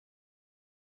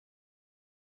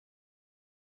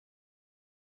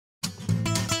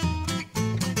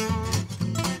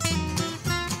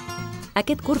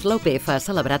Aquest curs la UPF ha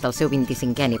celebrat el seu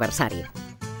 25è aniversari.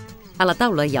 A la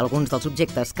taula hi ha alguns dels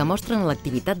objectes que mostren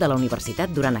l'activitat de la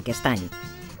Universitat durant aquest any.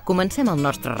 Comencem el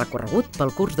nostre recorregut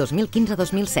pel curs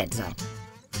 2015-2016.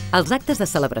 Els actes de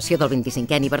celebració del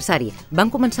 25è aniversari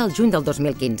van començar el juny del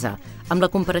 2015, amb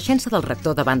la compareixença del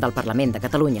rector davant del Parlament de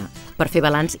Catalunya, per fer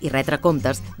balanç i retre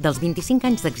comptes dels 25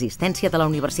 anys d'existència de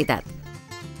la Universitat.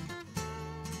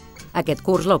 Aquest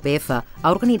curs, la UPF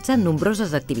ha organitzat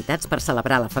nombroses activitats per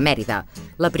celebrar l'efemèride,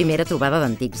 la primera trobada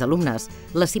d'antics alumnes,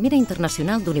 la cimera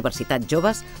internacional d'universitats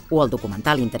joves o el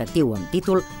documental interactiu amb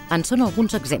títol en són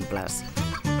alguns exemples.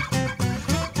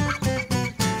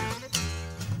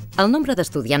 El nombre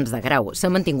d'estudiants de grau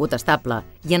s'ha mantingut estable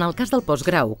i en el cas del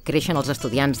postgrau creixen els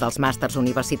estudiants dels màsters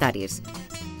universitaris.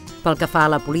 Pel que fa a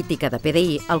la política de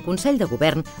PDI, el Consell de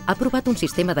Govern ha aprovat un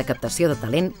sistema de captació de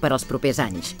talent per als propers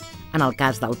anys. En el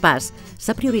cas del PAS,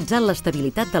 s'ha prioritzat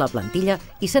l'estabilitat de la plantilla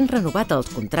i s'han renovat els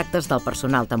contractes del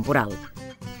personal temporal.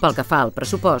 Pel que fa al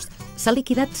pressupost, s'ha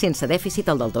liquidat sense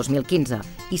dèficit el del 2015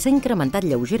 i s'ha incrementat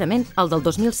lleugerament el del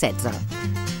 2016.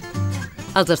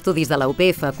 Els estudis de la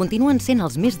UPF continuen sent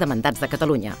els més demandats de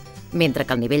Catalunya, mentre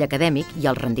que el nivell acadèmic i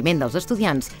el rendiment dels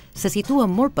estudiants se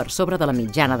situen molt per sobre de la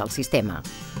mitjana del sistema.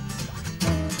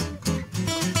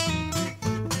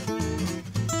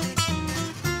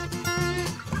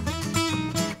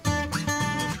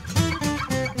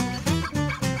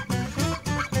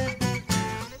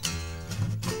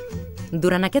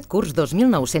 Durant aquest curs,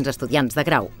 2.900 estudiants de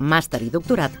grau, màster i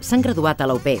doctorat s'han graduat a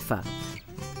la UPF.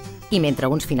 I mentre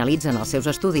uns finalitzen els seus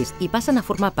estudis i passen a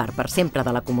formar part per sempre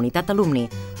de la comunitat alumni,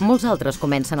 molts altres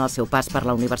comencen el seu pas per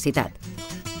la universitat.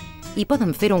 I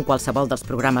poden fer-ho en qualsevol dels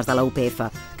programes de la UPF,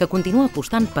 que continua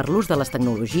apostant per l'ús de les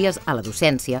tecnologies a la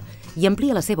docència i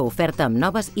amplia la seva oferta amb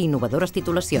noves i innovadores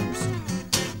titulacions.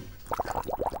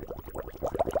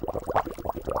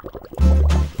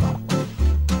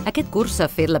 Aquest curs s'ha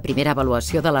fet la primera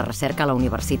avaluació de la recerca a la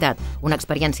universitat, una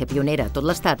experiència pionera a tot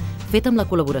l'Estat, feta amb la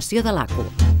col·laboració de l'ACU.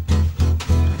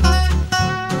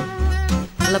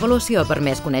 L'avaluació ha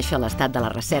permès conèixer l'estat de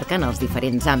la recerca en els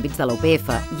diferents àmbits de la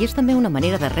UPF i és també una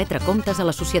manera de retre comptes a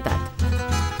la societat.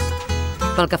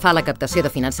 Pel que fa a la captació de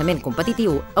finançament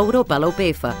competitiu, a Europa la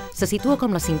UPF se situa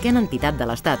com la 5a entitat de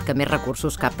l'Estat que més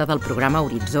recursos capta del programa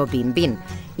Horitzó 2020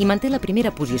 i manté la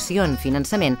primera posició en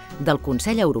finançament del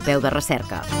Consell Europeu de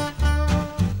Recerca.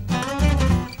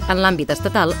 En l'àmbit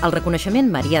estatal, el reconeixement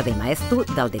Maria de Maeztu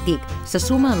del DETIC se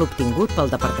suma a l'obtingut pel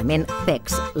Departament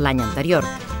fets l'any anterior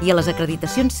i a les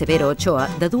acreditacions Severo Ochoa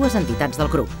de dues entitats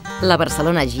del grup, la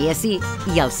Barcelona GSI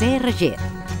i el CRG.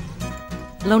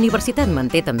 La universitat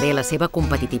manté també la seva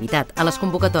competitivitat a les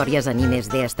convocatòries en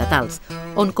I+D estatals,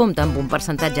 on compta amb un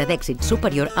percentatge d'èxit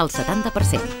superior al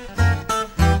 70%.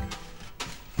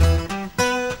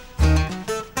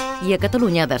 I a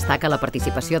Catalunya destaca la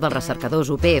participació dels recercadors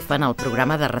UPF en el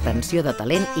programa de retenció de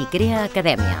talent i Crea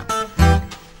Acadèmia.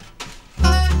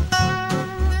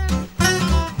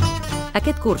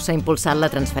 Aquest curs s'ha impulsat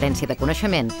la transferència de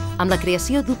coneixement amb la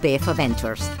creació d'UPF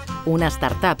Ventures, una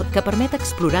startup que permet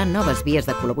explorar noves vies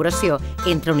de col·laboració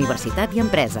entre universitat i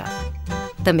empresa.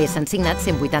 També s'han signat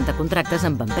 180 contractes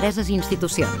amb empreses i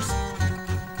institucions.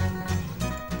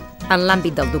 En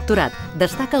l'àmbit del doctorat,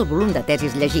 destaca el volum de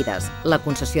tesis llegides, la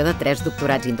concessió de 3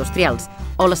 doctorats industrials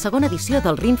o la segona edició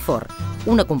del RINFOR,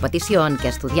 una competició en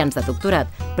què estudiants de doctorat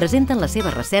presenten la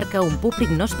seva recerca a un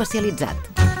públic no especialitzat.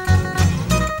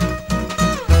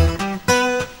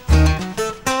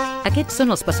 Aquests són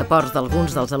els passaports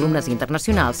d'alguns dels alumnes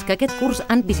internacionals que aquest curs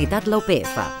han visitat la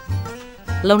UPF.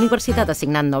 La universitat ha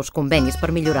signat nous convenis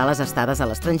per millorar les estades a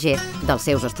l'estranger dels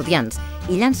seus estudiants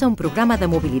i llança un programa de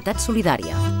mobilitat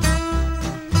solidària.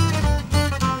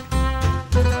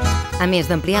 A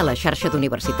més d'ampliar la xarxa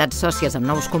d'universitats sòcies amb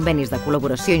nous convenis de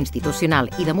col·laboració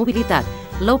institucional i de mobilitat,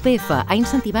 la UPF ha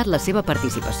incentivat la seva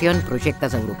participació en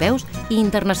projectes europeus i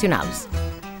internacionals.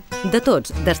 De tots,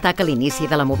 destaca l'inici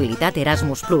de la mobilitat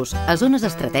Erasmus+ a zones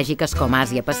estratègiques com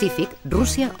Àsia-Pacífic,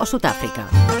 Rússia o Sud-àfrica.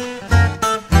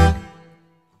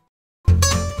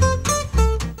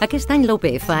 Aquest any la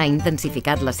UPF ha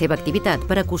intensificat la seva activitat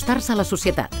per acostar-se a la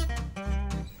societat.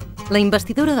 La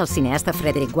investidura del cineasta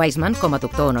Frederick Wiseman com a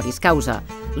doctor honoris causa,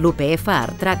 l'UPF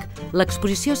Art Track,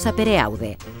 l'exposició Sapere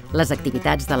Aude, les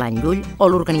activitats de l'any Llull o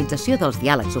l'organització dels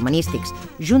diàlegs humanístics,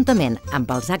 juntament amb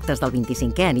els actes del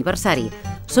 25è aniversari,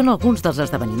 són alguns dels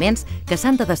esdeveniments que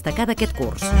s'han de destacar d'aquest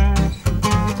curs.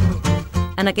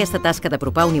 En aquesta tasca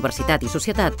d'apropar universitat i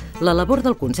societat, la labor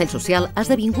del Consell Social ha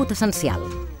esdevingut essencial.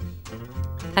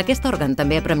 Aquest òrgan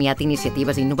també ha premiat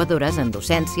iniciatives innovadores en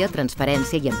docència,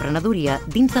 transferència i emprenedoria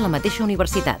dins de la mateixa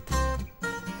universitat.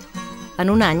 en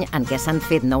un any en què s'han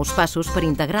fet nous passos per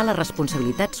integrar la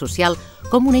responsabilitat social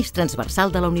com un eix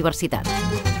transversal de la universitat.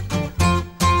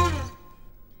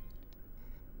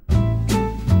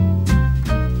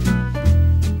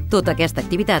 Tota aquesta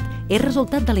activitat és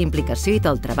resultat de la implicació i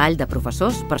del treball de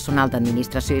professors, personal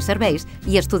d'administració i serveis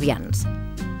i estudiants.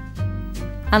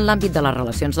 En l'àmbit de les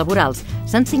relacions laborals,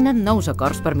 s'han signat nous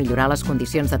acords per millorar les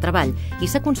condicions de treball i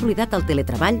s'ha consolidat el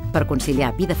teletreball per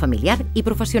conciliar vida familiar i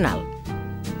professional.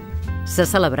 S'ha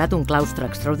celebrat un claustre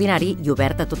extraordinari i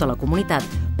obert a tota la comunitat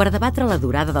per debatre la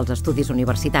durada dels estudis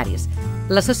universitaris.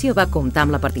 La sessió va comptar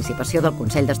amb la participació del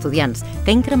Consell d'Estudiants,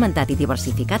 que ha incrementat i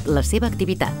diversificat la seva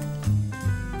activitat.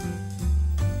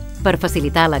 Per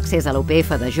facilitar l'accés a la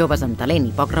UPF de joves amb talent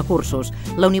i pocs recursos,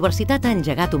 la Universitat ha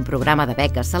engegat un programa de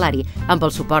beques salari amb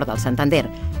el suport del Santander,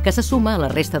 que se suma a la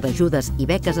resta d'ajudes i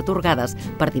beques atorgades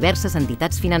per diverses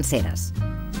entitats financeres.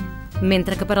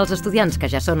 Mentre que per als estudiants que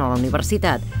ja són a la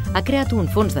universitat, ha creat un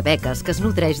fons de beques que es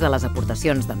nodreix de les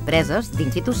aportacions d'empreses,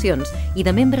 d'institucions i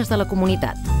de membres de la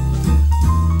comunitat.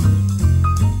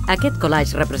 Aquest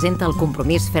collage representa el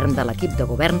compromís ferm de l'equip de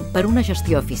govern per una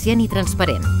gestió eficient i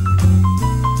transparent.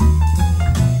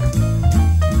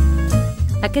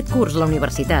 Aquest curs, la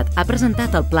Universitat ha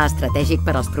presentat el Pla Estratègic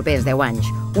per als propers 10 anys,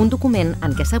 un document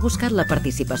en què s'ha buscat la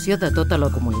participació de tota la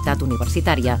comunitat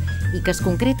universitària i que es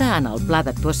concreta en el Pla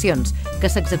d'actuacions, que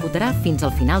s'executarà fins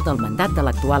al final del mandat de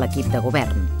l'actual equip de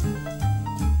govern.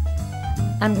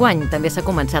 Enguany també s'ha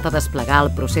començat a desplegar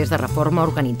el procés de reforma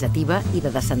organitzativa i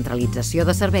de descentralització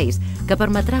de serveis que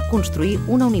permetrà construir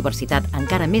una universitat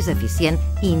encara més eficient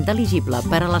i intel·ligible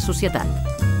per a la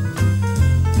societat.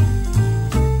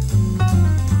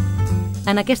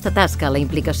 En aquesta tasca, la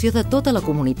implicació de tota la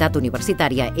comunitat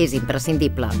universitària és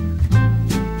imprescindible.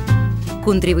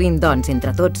 Contribuïm, doncs,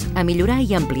 entre tots, a millorar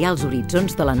i ampliar els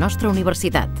horitzons de la nostra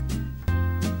universitat.